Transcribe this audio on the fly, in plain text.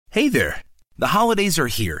Hey there! The holidays are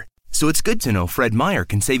here, so it's good to know Fred Meyer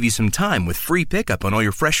can save you some time with free pickup on all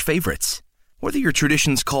your fresh favorites. Whether your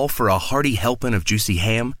traditions call for a hearty helping of juicy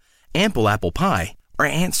ham, ample apple pie, or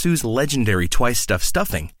Aunt Sue's legendary twice-stuffed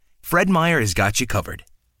stuffing, Fred Meyer has got you covered.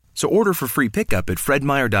 So order for free pickup at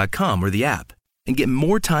fredmeyer.com or the app, and get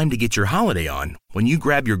more time to get your holiday on when you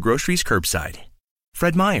grab your groceries curbside.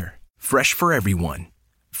 Fred Meyer, fresh for everyone.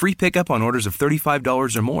 Free pickup on orders of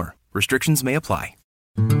 $35 or more. Restrictions may apply.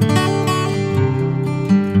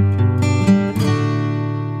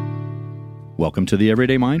 Welcome to the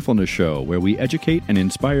Everyday Mindfulness Show, where we educate and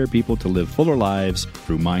inspire people to live fuller lives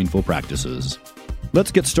through mindful practices.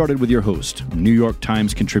 Let's get started with your host, New York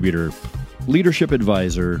Times contributor, leadership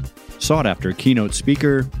advisor, sought-after keynote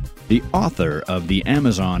speaker, the author of the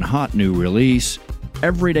Amazon hot new release,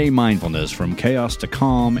 Everyday Mindfulness from Chaos to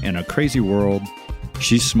Calm in a Crazy World.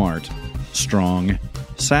 She's smart, strong,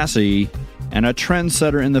 sassy, and a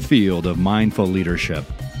trendsetter in the field of mindful leadership.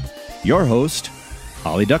 Your host,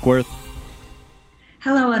 Holly Duckworth.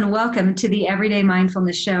 Hello and welcome to the Everyday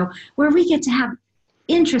Mindfulness Show, where we get to have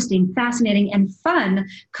interesting, fascinating, and fun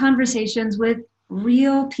conversations with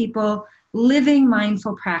real people living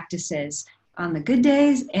mindful practices on the good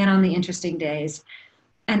days and on the interesting days.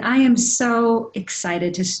 And I am so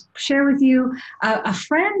excited to share with you a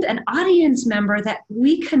friend, an audience member that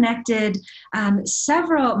we connected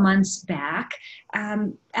several months back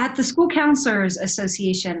at the School Counselors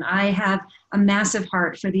Association. I have a massive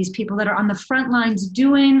heart for these people that are on the front lines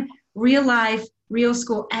doing real life, real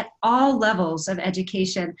school at all levels of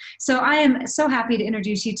education. So I am so happy to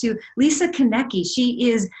introduce you to Lisa Konecki.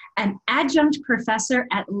 She is an adjunct professor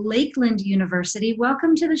at Lakeland University.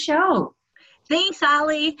 Welcome to the show. Thanks,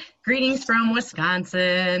 Holly. Greetings from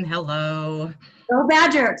Wisconsin. Hello. Go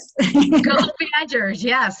Badgers. Go Badgers.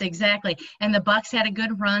 Yes, exactly. And the Bucks had a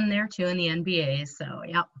good run there too in the NBA. So,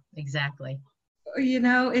 yep, exactly. You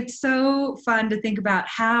know, it's so fun to think about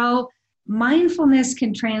how mindfulness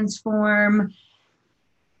can transform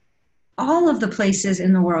all of the places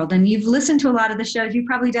in the world. And you've listened to a lot of the shows. You've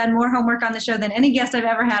probably done more homework on the show than any guest I've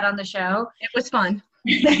ever had on the show. It was fun.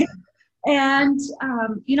 And,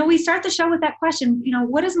 we start the show with that question,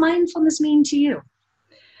 what does mindfulness mean to you?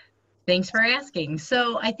 Thanks for asking.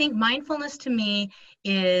 So I think mindfulness to me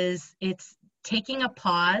it's taking a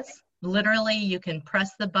pause. Literally, you can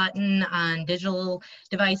press the button on digital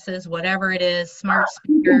devices, whatever it is, smart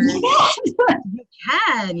speakers. You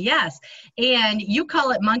can, yes. And you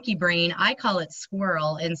call it monkey brain. I call it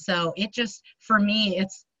squirrel. And so for me,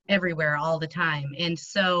 it's everywhere all the time. And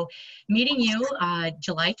so meeting you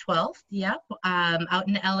July 12th, out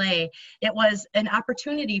in LA, it was an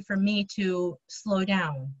opportunity for me to slow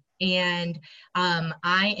down. And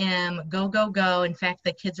I am go, go, go. In fact,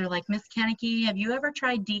 the kids are like, Miss Konecki, have you ever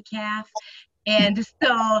tried decaf? And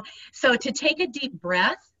so to take a deep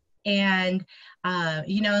breath and,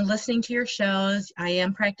 listening to your shows, I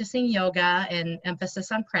am practicing yoga and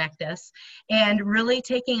emphasis on practice, and really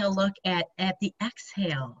taking a look at the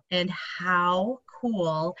exhale and how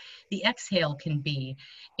cool the exhale can be.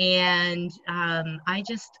 And I'm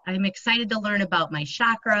excited to learn about my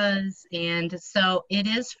chakras. And so it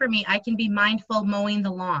is for me, I can be mindful mowing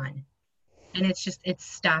the lawn, and it's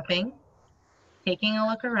stopping, taking a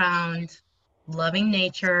look around, loving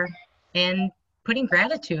nature, and putting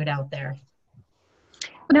gratitude out there.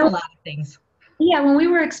 A lot of things. Yeah, when we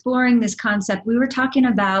were exploring this concept, we were talking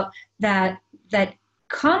about that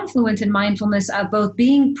confluence in mindfulness of both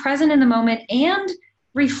being present in the moment and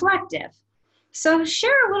reflective. So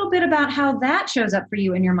share a little bit about how that shows up for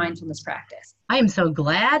you in your mindfulness practice. I am so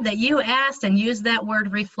glad that you asked and used that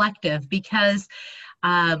word reflective, because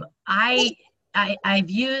I've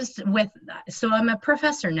used so I'm a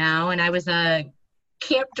professor now, and I was a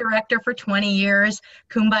camp director for 20 years,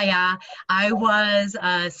 kumbaya. I was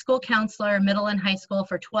a school counselor, middle and high school,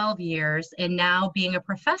 for 12 years. And now being a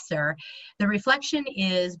professor, the reflection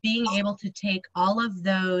is being able to take all of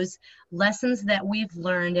those lessons that we've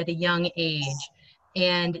learned at a young age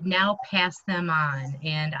and now pass them on.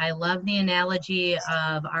 And I love the analogy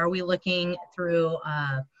of, are we looking through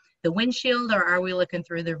the windshield, or are we looking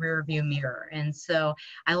through the rear view mirror? And so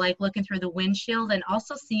I like looking through the windshield and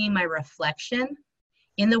also seeing my reflection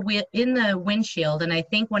in the windshield. And I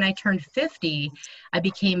think when I turned 50, I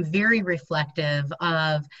became very reflective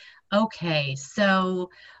of, okay, so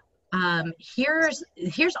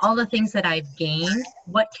here's all the things that I've gained.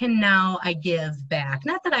 What can now I give back?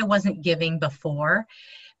 Not that I wasn't giving before,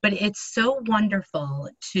 but it's so wonderful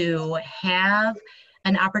to have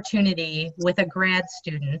an opportunity with a grad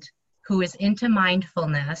student who is into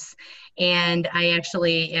mindfulness. And I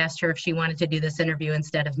actually asked her if she wanted to do this interview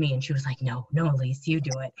instead of me. And she was like, no, Elise, you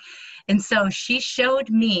do it. And so she showed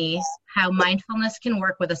me how mindfulness can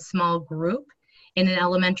work with a small group in an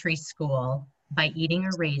elementary school by eating a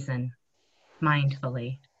raisin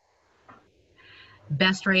mindfully.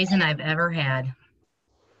 Best raisin I've ever had.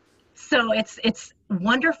 So it's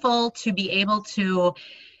wonderful to be able to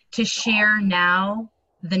share now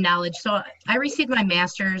the knowledge. So I received my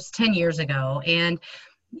master's 10 years ago, and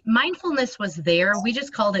mindfulness was there. We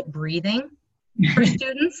just called it breathing for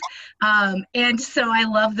students. And so I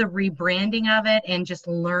love the rebranding of it and just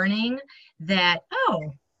learning that,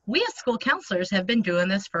 oh, we as school counselors have been doing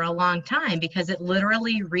this for a long time, because it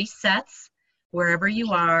literally resets wherever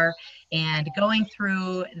you are, and going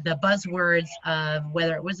through the buzzwords of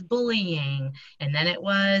whether it was bullying, and then it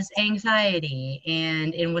was anxiety.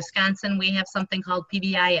 And in Wisconsin, we have something called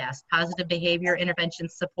PBIS, Positive Behavior Intervention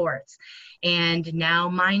Supports, and now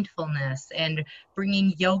mindfulness, and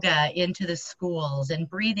bringing yoga into the schools and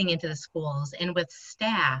breathing into the schools and with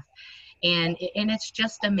staff. And it's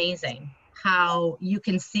just amazing how you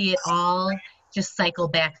can see it all just cycle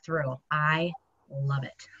back through. I love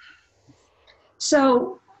it.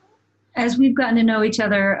 So as we've gotten to know each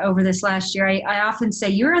other over this last year, I often say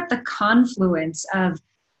you're at the confluence of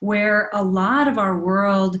where a lot of our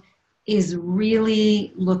world is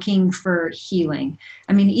really looking for healing.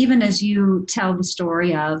 I mean, even as you tell the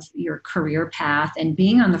story of your career path and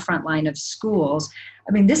being on the front line of schools,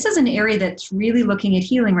 I mean, this is an area that's really looking at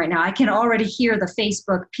healing right now. I can already hear the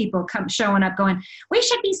Facebook people showing up going, we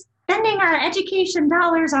should be spending our education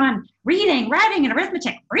dollars on reading, writing, and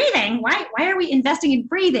arithmetic. Breathing? Why are we investing in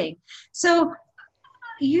breathing? So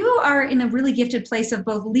you are in a really gifted place of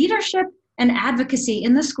both leadership and advocacy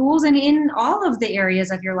in the schools and in all of the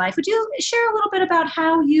areas of your life. Would you share a little bit about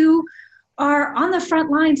how you are on the front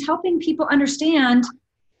lines helping people understand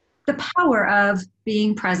the power of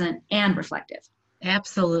being present and reflective?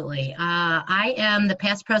 Absolutely. I am the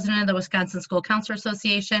past president of the Wisconsin School Counselor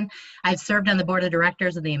Association. I've served on the board of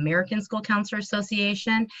directors of the American School Counselor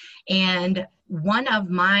Association. And one of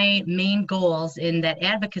my main goals in that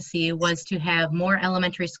advocacy was to have more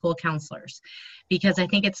elementary school counselors, because I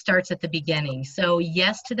think it starts at the beginning. So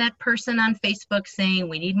yes, to that person on Facebook saying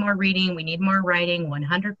we need more reading, we need more writing,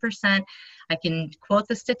 100%. I can quote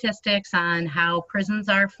the statistics on how prisons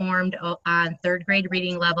are formed on third grade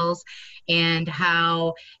reading levels, and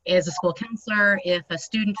how, as a school counselor, if a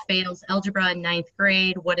student fails algebra in 9th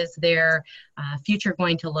grade, what is their future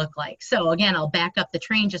going to look like? So again, I'll back up the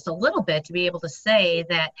train just a little bit to be able to say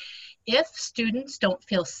that if students don't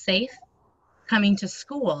feel safe coming to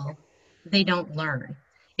school, they don't learn.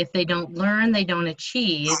 If they don't learn, they don't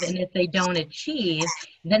achieve. And if they don't achieve,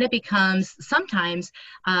 then it becomes sometimes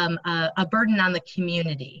a burden on the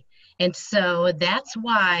community. And so that's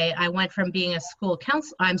why I went from being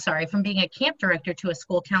from being a camp director to a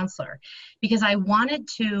school counselor, because I wanted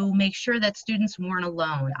to make sure that students weren't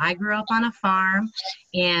alone. I grew up on a farm,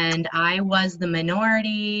 and I was the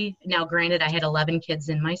minority. Now, granted, I had 11 kids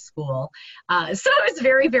in my school, so it was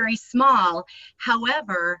very, very small.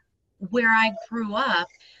 However, where I grew up,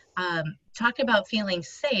 talk about feeling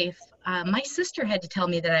safe, my sister had to tell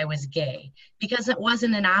me that I was gay because it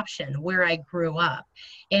wasn't an option where I grew up.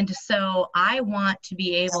 And so I want to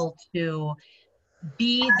be able to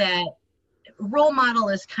be that role model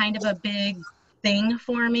is kind of a big thing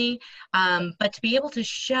for me, but to be able to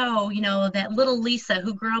show, that little Lisa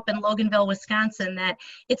who grew up in Loganville, Wisconsin, that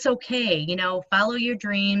it's okay, follow your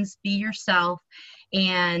dreams, be yourself.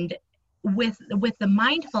 And with the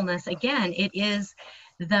mindfulness, again, it is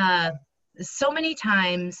so many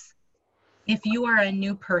times, if you are a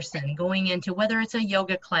new person going into, whether it's a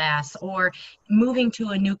yoga class or moving to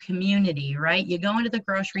a new community, right? You go into the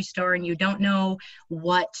grocery store and you don't know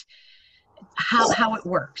how it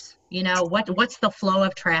works, what's the flow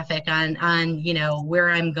of traffic on where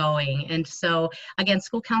I'm going. And so again,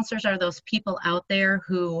 school counselors are those people out there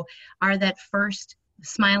who are that first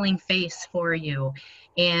smiling face for you.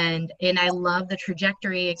 And I love the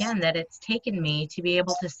trajectory, again, that it's taken me to be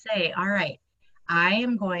able to say, all right, I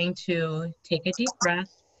am going to take a deep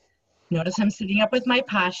breath. Notice I'm sitting up with my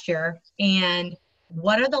posture. And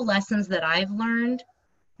what are the lessons that I've learned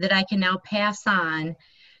that I can now pass on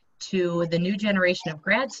to the new generation of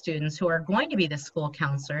grad students who are going to be the school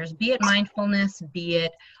counselors, be it mindfulness, be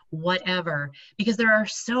it whatever, because there are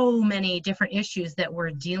so many different issues that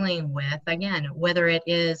we're dealing with. Again, whether it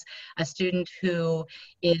is a student who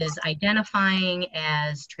is identifying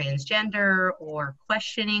as transgender or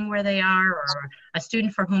questioning where they are, or a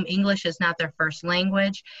student for whom English is not their first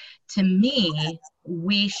language, to me,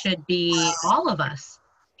 we should be, all of us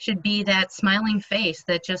should be that smiling face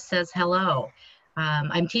that just says hello.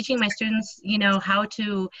 I'm teaching my students, how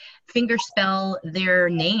to finger spell their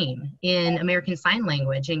name in American Sign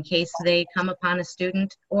Language in case they come upon a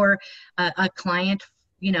student or a client,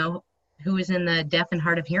 who is in the deaf and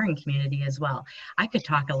hard of hearing community as well. I could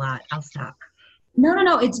talk a lot. I'll stop.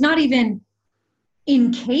 No. It's not even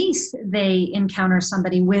in case they encounter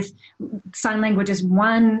somebody with sign language is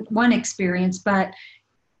one experience, but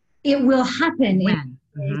it will happen. When?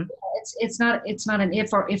 Mm-hmm. It's not an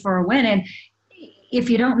if or a when. And if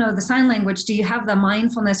you don't know the sign language, do you have the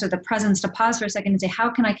mindfulness or the presence to pause for a second and say, how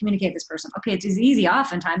can I communicate with this person? Okay, it's as easy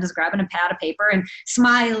oftentimes as grabbing a pad of paper and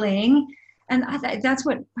smiling. And that's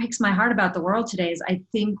what breaks my heart about the world today is I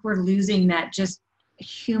think we're losing that just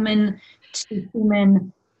human to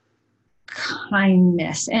human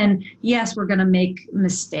kindness. And yes, we're going to make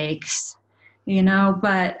mistakes,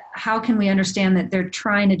 but how can we understand that they're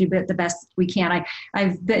trying to do the best we can?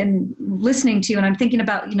 I've been listening to you and I'm thinking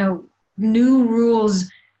about, new rules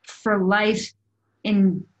for life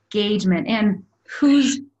engagement and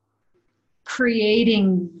who's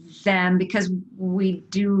creating them, because we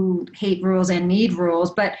do hate rules and need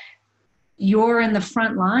rules, but you're in the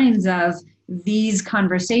front lines of these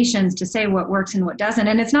conversations to say what works and what doesn't.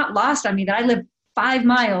 And it's not lost on me that I live 5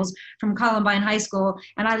 miles from Columbine High School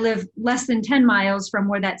and I live less than 10 miles from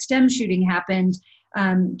where that STEM shooting happened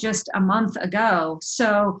just a month ago.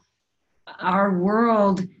 So our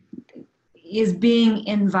world is being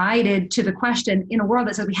invited to the question in a world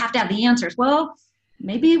that says we have to have the answers. Well,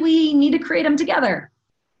 maybe we need to create them together.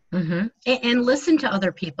 Mm-hmm. And listen to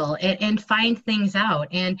other people and find things out.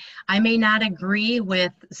 And I may not agree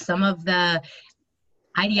with some of the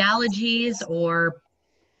ideologies or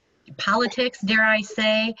politics, dare I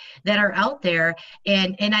say, that are out there.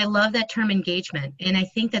 And I love that term engagement. And I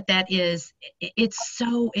think it's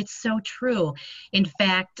so true. In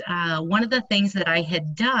fact, one of the things that I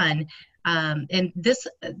had done, and this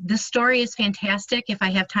story is fantastic if I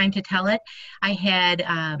have time to tell it. I had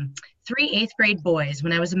 3 8th grade boys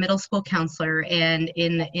when I was a middle school counselor, and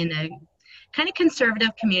in a kind of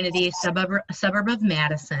conservative community, suburb of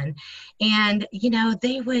Madison. And,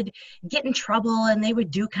 they would get in trouble and they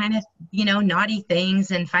would do kind of, naughty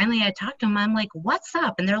things. And finally I talked to them. I'm like, what's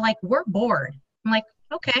up? And they're like, we're bored. I'm like,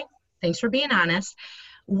 okay, thanks for being honest.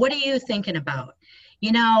 What are you thinking about?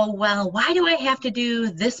 Well, why do I have to do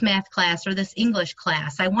this math class or this English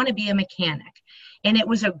class? I want to be a mechanic. And it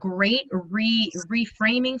was a great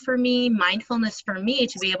reframing for me, mindfulness for me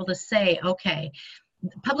to be able to say, okay,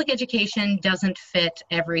 public education doesn't fit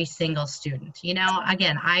every single student.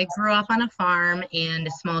 Again, I grew up on a farm and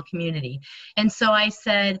a small community. And so I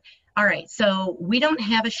said, all right, so we don't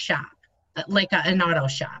have a shop, like an auto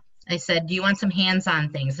shop. I said, do you want some hands-on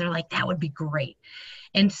things? They're like, that would be great.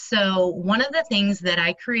 And so one of the things that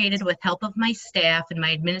I created with help of my staff and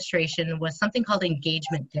my administration was something called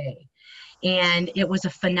Engagement Day. And it was a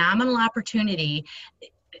phenomenal opportunity.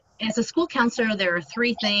 As a school counselor, there are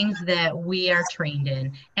 3 things that we are trained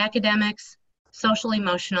in: academics, social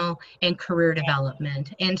emotional, and career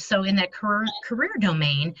development. And so in that career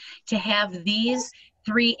domain, to have these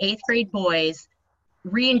 3 8th grade boys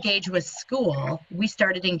re-engage with school, we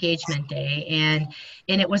started Engagement Day, and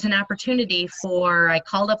it was an opportunity I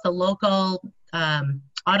called up the local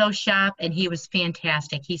auto shop, and he was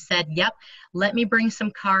fantastic. He said, yep, let me bring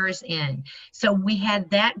some cars in. So we had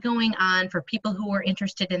that going on for people who were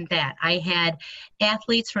interested in that. I had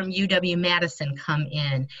athletes from UW-Madison come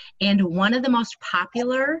in, and one of the most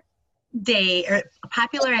popular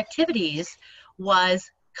activities was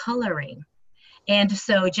coloring. And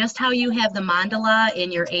so just how you have the mandala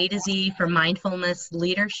in your A to Z for mindfulness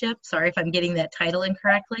leadership, sorry if I'm getting that title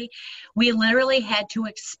incorrectly, we literally had to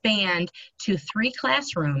expand to 3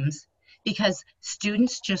 classrooms because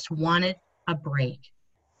students just wanted a break.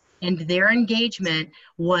 And their engagement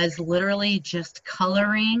was literally just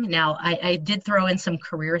coloring. Now, I did throw in some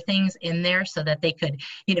career things in there so that they could,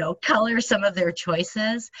 color some of their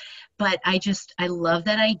choices. But I love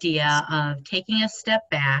that idea of taking a step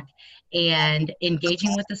back and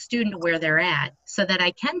engaging with the student where they're at so that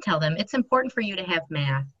I can tell them it's important for you to have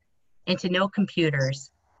math and to know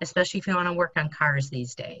computers, especially if you want to work on cars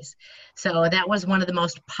these days. So that was one of the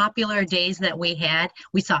most popular days that we had.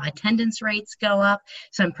 We saw attendance rates go up.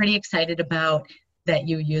 So I'm pretty excited about that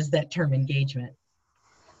you use that term engagement.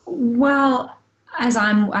 Well, as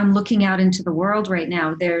I'm looking out into the world right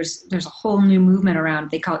now, there's a whole new movement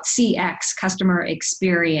around, they call it CX, customer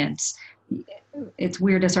experience. It's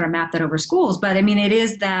weird to sort of map that over schools, but I mean, it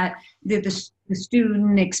is that the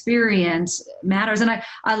student experience matters. And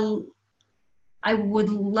I would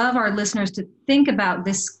love our listeners to think about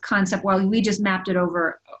this concept while we just mapped it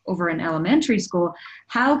over in elementary school.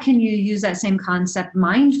 How can you use that same concept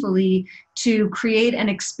mindfully to create an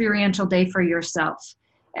experiential day for yourself?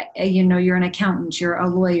 You're an accountant, you're a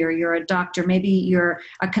lawyer, you're a doctor, maybe you're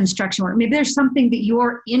a construction worker, maybe there's something that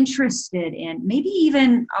you're interested in, maybe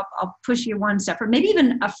even, I'll push you one step, or maybe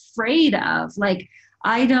even afraid of, like,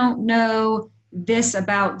 I don't know this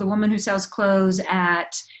about the woman who sells clothes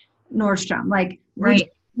at Nordstrom. Like, right.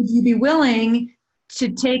 Would you be willing to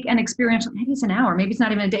take an experiential, maybe it's an hour, maybe it's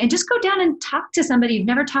not even a day, and just go down and talk to somebody you've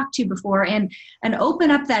never talked to before and open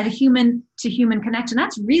up that human to human connection?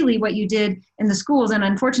 That's really what you did in the schools. And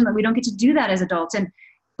unfortunately, we don't get to do that as adults. And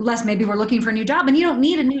unless maybe we're looking for a new job, and you don't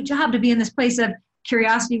need a new job to be in this place of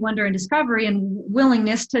curiosity, wonder, and discovery, and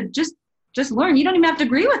willingness to just learn. You don't even have to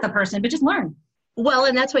agree with the person, but just learn. Well,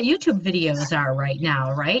 and that's what YouTube videos are right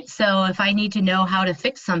now, right? So if I need to know how to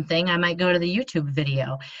fix something, I might go to the YouTube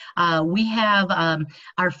video. We have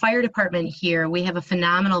our fire department here. We have a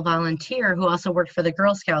phenomenal volunteer who also worked for the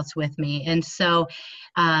Girl Scouts with me. And so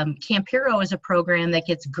Camp Hero is a program that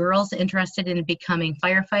gets girls interested in becoming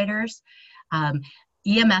firefighters,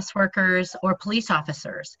 EMS workers, or police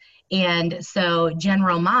officers. And so Jen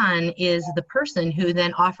Roman is the person who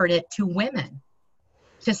then offered it to women,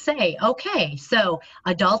 to say, okay, so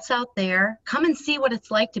adults out there, come and see what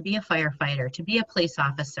it's like to be a firefighter, to be a police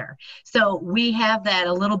officer. So we have that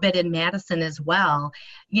a little bit in Madison as well,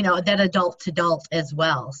 that adult to adult as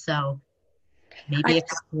well. So maybe it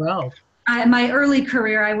could grow. My early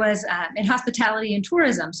career, I was in hospitality and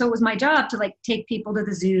tourism. So it was my job to take people to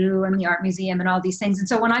the zoo and the art museum and all these things. And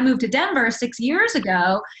so when I moved to Denver 6 years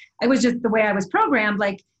ago, it was just the way I was programmed,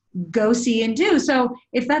 go see and do. So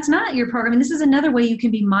if that's not your program, and this is another way you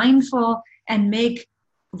can be mindful and make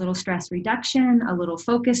a little stress reduction, a little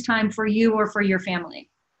focus time for you or for your family.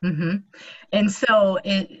 Mm-hmm. And so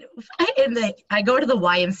I go to the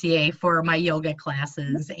YMCA for my yoga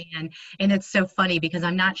classes, and it's so funny because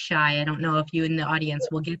I'm not shy. I don't know if you in the audience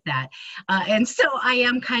will get that. And so I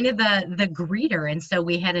am kind of the greeter. And so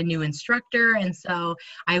we had a new instructor, and so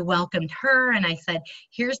I welcomed her and I said,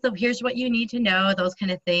 here's what you need to know, those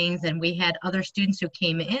kind of things. And we had other students who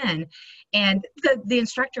came in, and the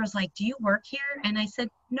instructor was like, do you work here? And I said,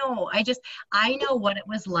 no, I know what it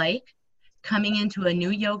was like coming into a new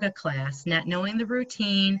yoga class, not knowing the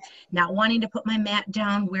routine, not wanting to put my mat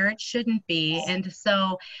down where it shouldn't be. And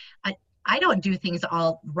so I don't do things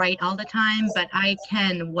all right all the time, but I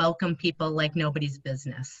can welcome people like nobody's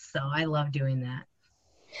business. So I love doing that.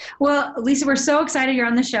 Well, Lisa, we're so excited you're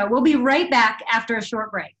on the show. We'll be right back after a short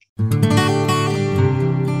break.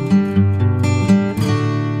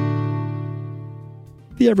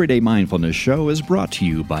 The Everyday Mindfulness Show is brought to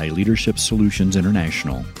you by Leadership Solutions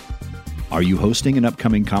International. Are you hosting an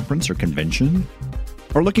upcoming conference or convention?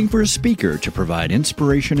 Or looking for a speaker to provide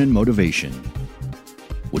inspiration and motivation?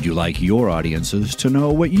 Would you like your audiences to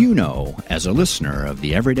know what you know as a listener of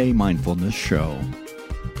the Everyday Mindfulness Show?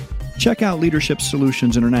 Check out Leadership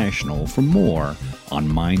Solutions International for more on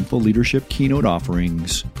mindful leadership keynote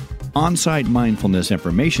offerings, on-site mindfulness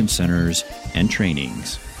information centers, and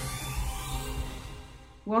trainings.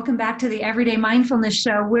 Welcome back to the Everyday Mindfulness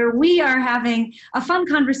Show, where we are having a fun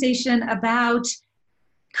conversation about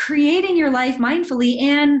creating your life mindfully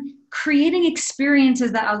and creating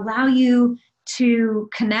experiences that allow you to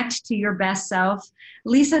connect to your best self.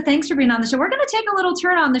 Lisa, thanks for being on the show. We're going to take a little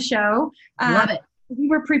turn on the show. Love it. We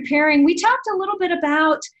were preparing. We talked a little bit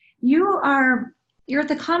about you're at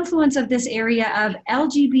the confluence of this area of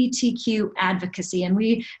LGBTQ advocacy, and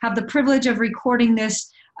we have the privilege of recording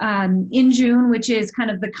this in June, which is kind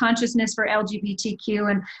of the consciousness for LGBTQ.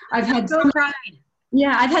 And I've had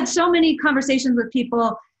I've had so many conversations with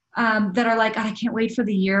people that are like, I can't wait for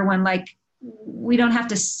the year when we don't have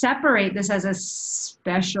to separate this as a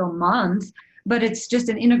special month, but it's just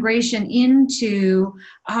an integration into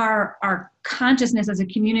our consciousness as a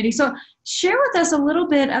community. So share with us a little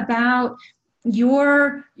bit about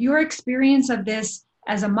your experience of this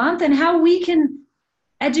as a month and how we can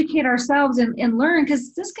educate ourselves and learn,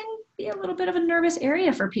 because this can be a little bit of a nervous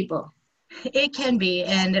area for people. It can be,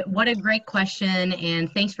 and what a great question, and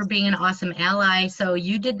thanks for being an awesome ally. So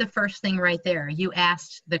you did the first thing right there. You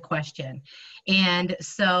asked the question. And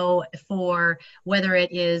so for whether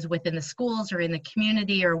it is within the schools or in the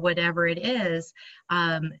community or whatever it is,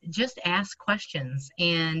 just ask questions.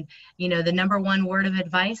 And, the number one word of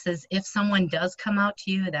advice is if someone does come out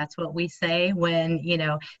to you, that's what we say when,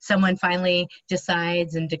 someone finally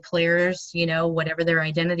decides and declares, whatever their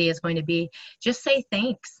identity is going to be, just say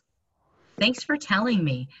thanks. Thanks for telling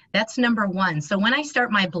me. That's number one. So when I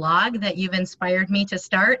start my blog that you've inspired me to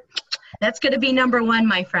start, That's going to be number one,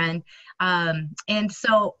 my friend. And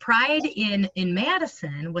so Pride in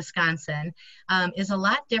Madison, Wisconsin, is a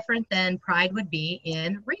lot different than Pride would be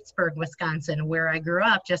in Reedsburg, Wisconsin, where I grew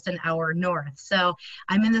up just an hour north. So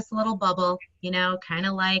I'm in this little bubble, kind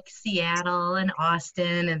of like Seattle and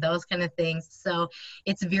Austin and those kind of things. So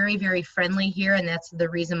it's very, very friendly here. And that's the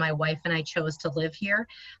reason my wife and I chose to live here,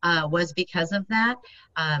 was because of that.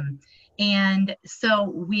 And so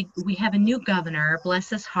we have a new governor, bless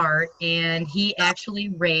his heart, and he actually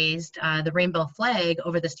raised the rainbow flag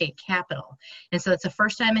over the state capitol. And so it's the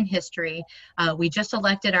first time in history. We just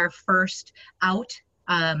elected our first out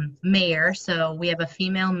mayor. So we have a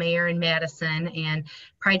female mayor in Madison, and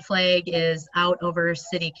Pride flag is out over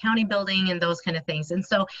city county building and those kind of things. And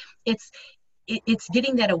so it's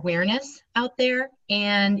getting that awareness out there,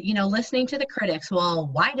 and, listening to the critics. Well,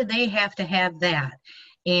 why do they have to have that?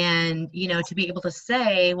 And, to be able to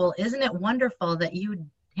say, well, isn't it wonderful that you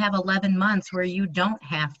have 11 months where you don't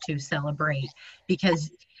have to celebrate?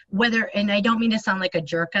 Because and I don't mean to sound like a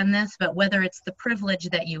jerk on this, but whether it's the privilege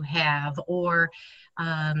that you have or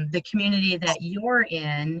the community that you're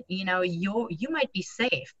in, you might be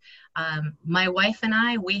safe. My wife and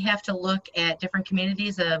I, we have to look at different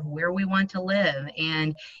communities of where we want to live,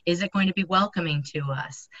 and is it going to be welcoming to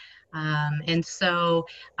us? And so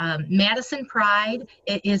Madison Pride,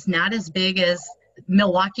 it is not as big as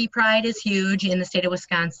Milwaukee Pride is huge in the state of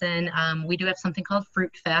Wisconsin. We do have something called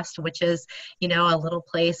Fruit Fest, which is, a little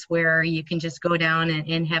place where you can just go down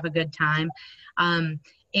and have a good time.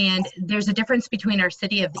 And there's a difference between our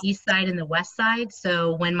city of the east side and the west side.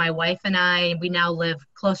 So when my wife and we now live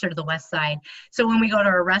closer to the west side. So when we go to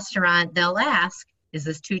a restaurant, they'll ask, is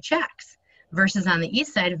this 2 checks? Versus on the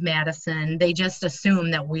east side of Madison, they just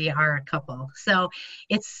assume that we are a couple. So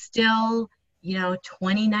it's still,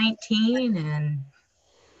 2019, and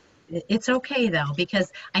it's okay though,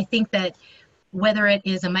 because I think that whether it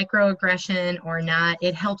is a microaggression or not,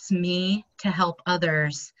 it helps me to help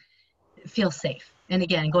others feel safe. And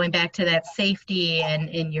again, going back to that safety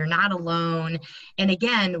and you're not alone. And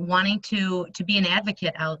again, wanting to be an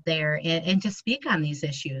advocate out there and to speak on these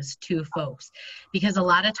issues to folks. Because a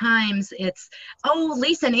lot of times it's, oh,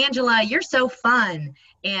 Lisa and Angela, you're so fun.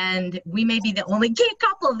 And we may be the only gay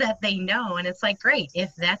couple that they know. And it's like, great,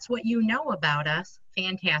 if that's what you know about us,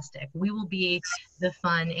 fantastic. We will be the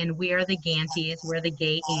fun, and we are the Ganties, we're the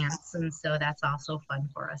gay ants. And so that's also fun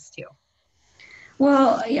for us too.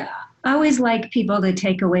 Well, yeah, I always like people to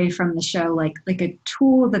take away from the show like a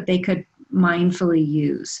tool that they could mindfully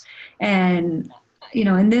use. And,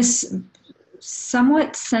 in this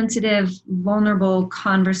somewhat sensitive, vulnerable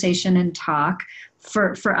conversation and talk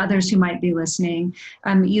for others who might be listening,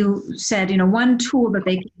 you said, one tool that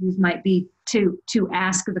they could use might be to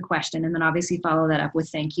ask the question, and then obviously follow that up with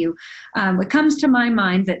thank you. It comes to my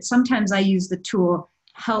mind that sometimes I use the tool,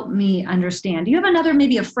 help me understand. Do you have another,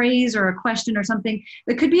 maybe a phrase or a question or something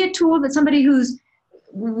that could be a tool that somebody who's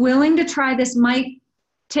willing to try this might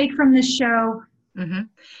take from this show? Mm-hmm.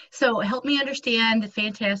 So help me understand,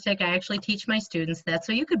 fantastic. I actually teach my students that.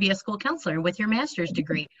 So you could be a school counselor with your master's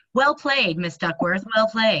degree. Well played, Miss Duckworth, well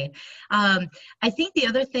played. I think the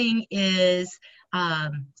other thing is,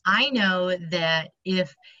 I know that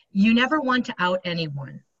if you never want to out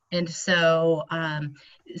anyone, and so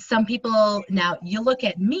some people, now you look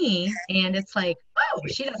at me and it's like, oh,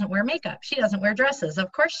 she doesn't wear makeup. She doesn't wear dresses.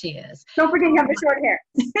 Of course she is. Don't forget you have the short hair.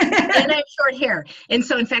 And I have short hair. And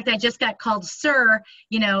so in fact, I just got called sir,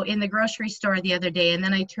 in the grocery store the other day. And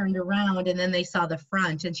then I turned around and then they saw the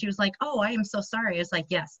front and she was like, oh, I am so sorry. I was like,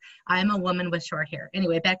 yes, I'm a woman with short hair.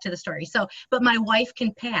 Anyway, back to the story. So, but my wife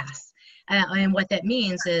can pass. And what that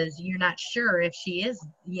means is you're not sure if she is,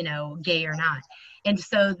 gay or not. And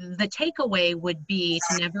so the takeaway would be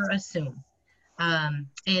to never assume.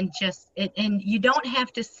 And you don't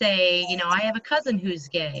have to say, I have a cousin who's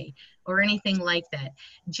gay or anything like that.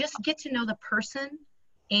 Just get to know the person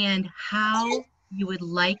and how you would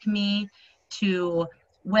like me to,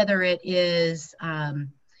 whether it is, I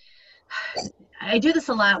do this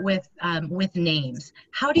a lot with names.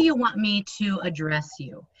 How do you want me to address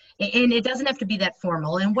you? And it doesn't have to be that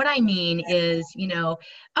formal. And what I mean is,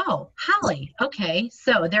 oh, Holly. Okay,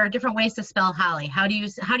 so there are different ways to spell Holly. How do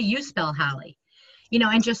you spell Holly?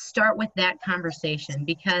 And just start with that conversation,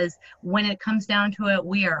 because when it comes down to it,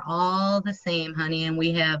 we are all the same, honey, and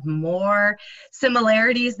we have more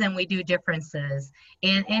similarities than we do differences.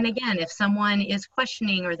 And again, if someone is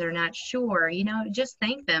questioning or they're not sure, just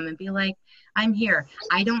thank them and be like, I'm here.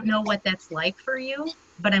 I don't know what that's like for you,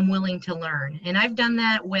 but I'm willing to learn. And I've done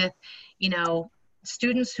that with,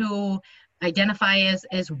 students who identify as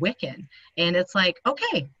Wiccan. And it's like,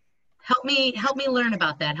 okay, help me learn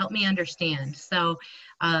about that. Help me understand. So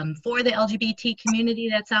for the LGBT community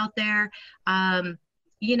that's out there,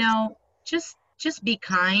 you know, just be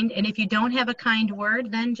kind. And if you don't have a kind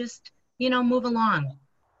word, then just, you know, move along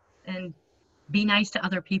and be nice to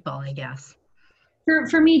other people, I guess.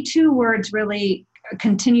 For me, two words really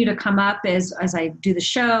continue to come up as I do the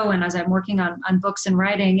show and as I'm working on books and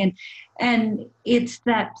writing. And it's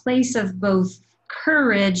that place of both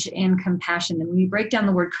courage and compassion. And when you break down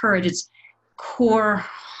the word courage, it's core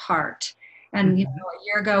heart. And you know, a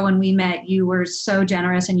year ago when we met, you were so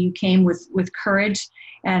generous and you came with courage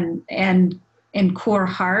and core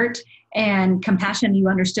heart and compassion. You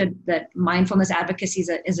understood that mindfulness advocacy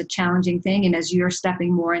is a challenging thing. And as you're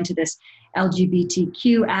stepping more into this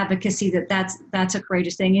LGBTQ advocacy, that's a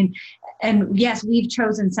courageous thing. And yes, we've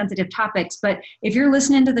chosen sensitive topics, but if you're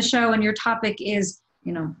listening to the show and your topic is,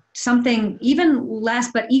 you know, something even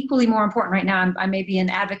less but equally more important right now, I may be in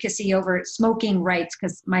advocacy over smoking rights,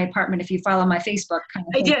 because my apartment, if you follow my Facebook kind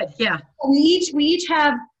of thing, I did, yeah. We each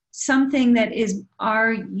have something that is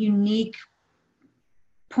our unique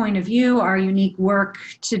point of view, our unique work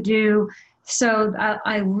to do. So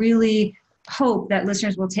I really hope that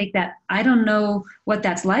listeners will take that. I don't know what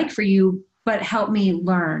that's like for you, but help me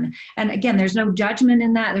learn. And again, there's no judgment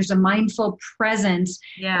in that. There's a mindful presence.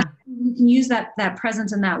 Yeah. You can use that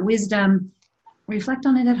presence and that wisdom, reflect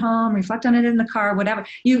on it at home, reflect on it in the car, whatever.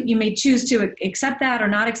 You may choose to accept that or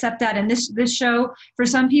not accept that. And this show, for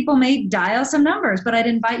some people, may dial some numbers, but I'd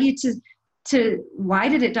invite you to why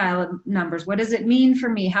did it dial numbers? What does it mean for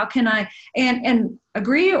me? How can I, and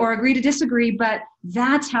agree or agree to disagree, but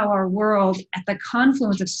that's how our world, at the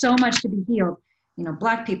confluence of so much to be healed, you know,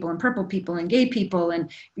 Black people and purple people and gay people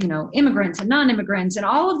and, you know, immigrants and non-immigrants and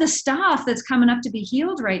all of the stuff that's coming up to be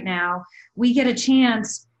healed right now, we get a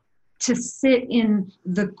chance to sit in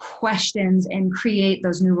the questions and create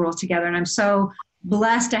those new rules together. And I'm so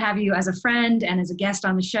blessed to have you as a friend and as a guest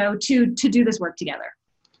on the show to do this work together.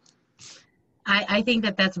 I think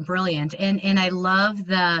that's brilliant. And I love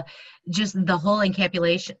the whole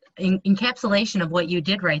encapsulation of what you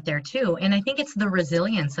did right there too. And I think it's the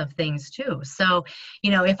resilience of things too. So,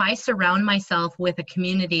 you know, if I surround myself with a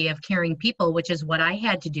community of caring people, which is what I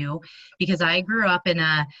had to do, because I grew up in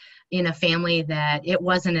a family that it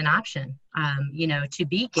wasn't an option, you know, to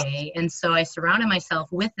be gay. And so I surrounded myself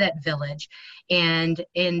with that village. And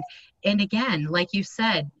again, like you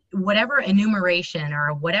said, whatever enumeration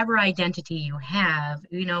or whatever identity you have,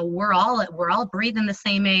 you know, we're all breathing the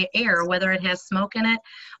same air, whether it has smoke in it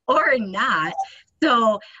or not.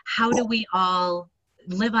 So how do we all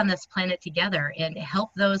live on this planet together and help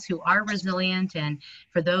those who are resilient, and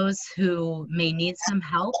for those who may need some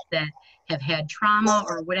help that have had trauma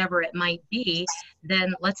or whatever it might be,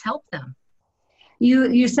 then let's help them.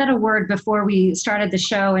 You said a word before we started the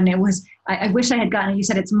show, and it was, I wish I had gotten it. You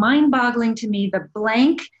said it's mind-boggling to me, the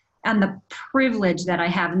blank and the privilege that I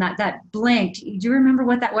have, and that blank. Do you remember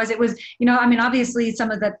what that was? It was, you know, I mean, obviously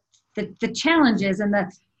some of the challenges and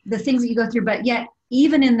the things that you go through, but yet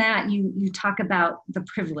even in that you talk about the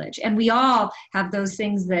privilege, and we all have those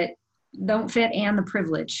things that don't fit and the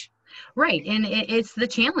privilege. Right. And it's the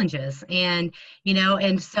challenges, and, you know,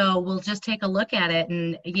 and so we'll just take a look at it.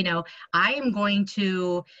 And, you know, I am going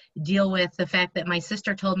to deal with the fact that my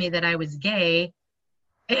sister told me that I was gay,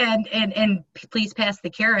 and please pass the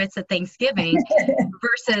carrots at Thanksgiving,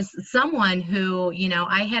 versus someone who, you know,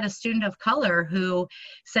 I had a student of color who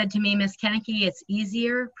said to me, Miss Kennecke, it's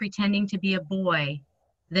easier pretending to be a boy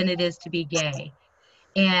than it is to be gay.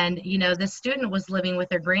 And, you know, the student was living with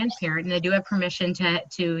their grandparent, and I do have permission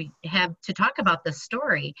to talk about this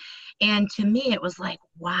story. And to me, it was like,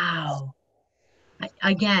 wow.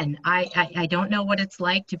 Again, I don't know what it's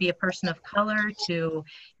like to be a person of color, to,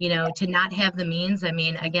 you know, to not have the means. I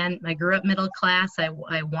mean, again, I grew up middle class.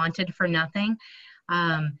 I wanted for nothing.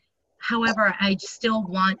 However, I still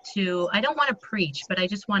I don't want to preach, but I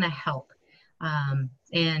just want to help,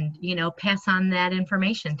 and, you know, pass on that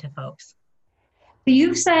information to folks.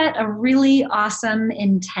 You've set a really awesome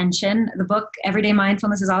intention. The book, Everyday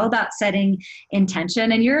Mindfulness, is all about setting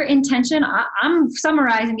intention. And your intention, I'm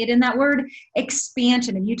summarizing it in that word,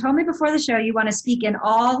 expansion. And you told me before the show you want to speak in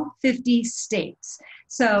all 50 states.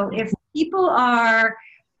 So if people are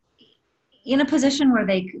in a position where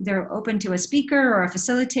they're open to a speaker or a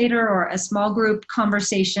facilitator or a small group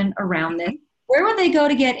conversation around this, where would they go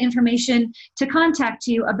to get information to contact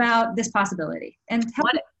you about this possibility? And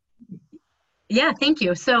Yeah, thank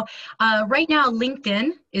you. So right now,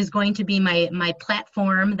 LinkedIn is going to be my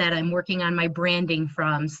platform that I'm working on my branding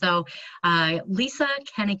from. So Lisa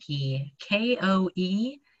Kennecke, Koe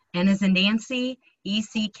N as in Nancy,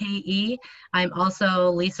 ECKE. I'm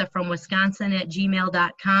also Lisa from Wisconsin at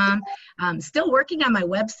gmail.com. Still working on my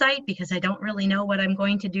website because I don't really know what I'm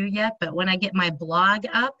going to do yet, but when I get my blog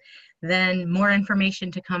up, then more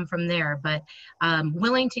information to come from there. But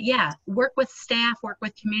willing to, work with staff, work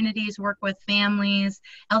with communities, work with families,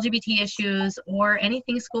 LGBT issues, or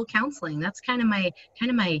anything school counseling. That's kind of my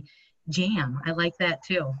jam. I like that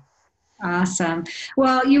too. Awesome.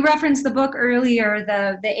 Well, you referenced the book earlier,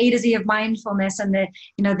 the A to Z of mindfulness, and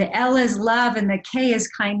the L is love and the K is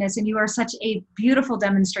kindness. And you are such a beautiful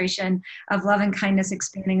demonstration of love and kindness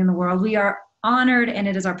expanding in the world. We are honored, and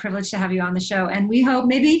it is our privilege to have you on the show. And we hope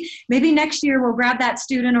maybe next year we'll grab that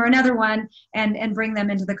student or another one and bring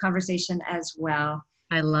them into the conversation as well.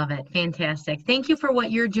 I love it. Fantastic. Thank you for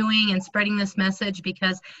what you're doing and spreading this message,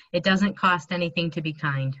 because it doesn't cost anything to be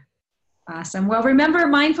kind. Awesome. Well, remember,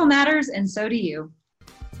 mindful matters, and so do you.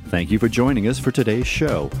 Thank you for joining us for today's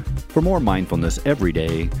show. For more mindfulness every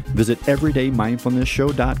day, visit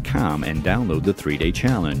everydaymindfulnessshow.com and download the 3-day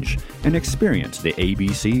challenge and experience the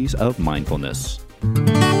ABCs of mindfulness.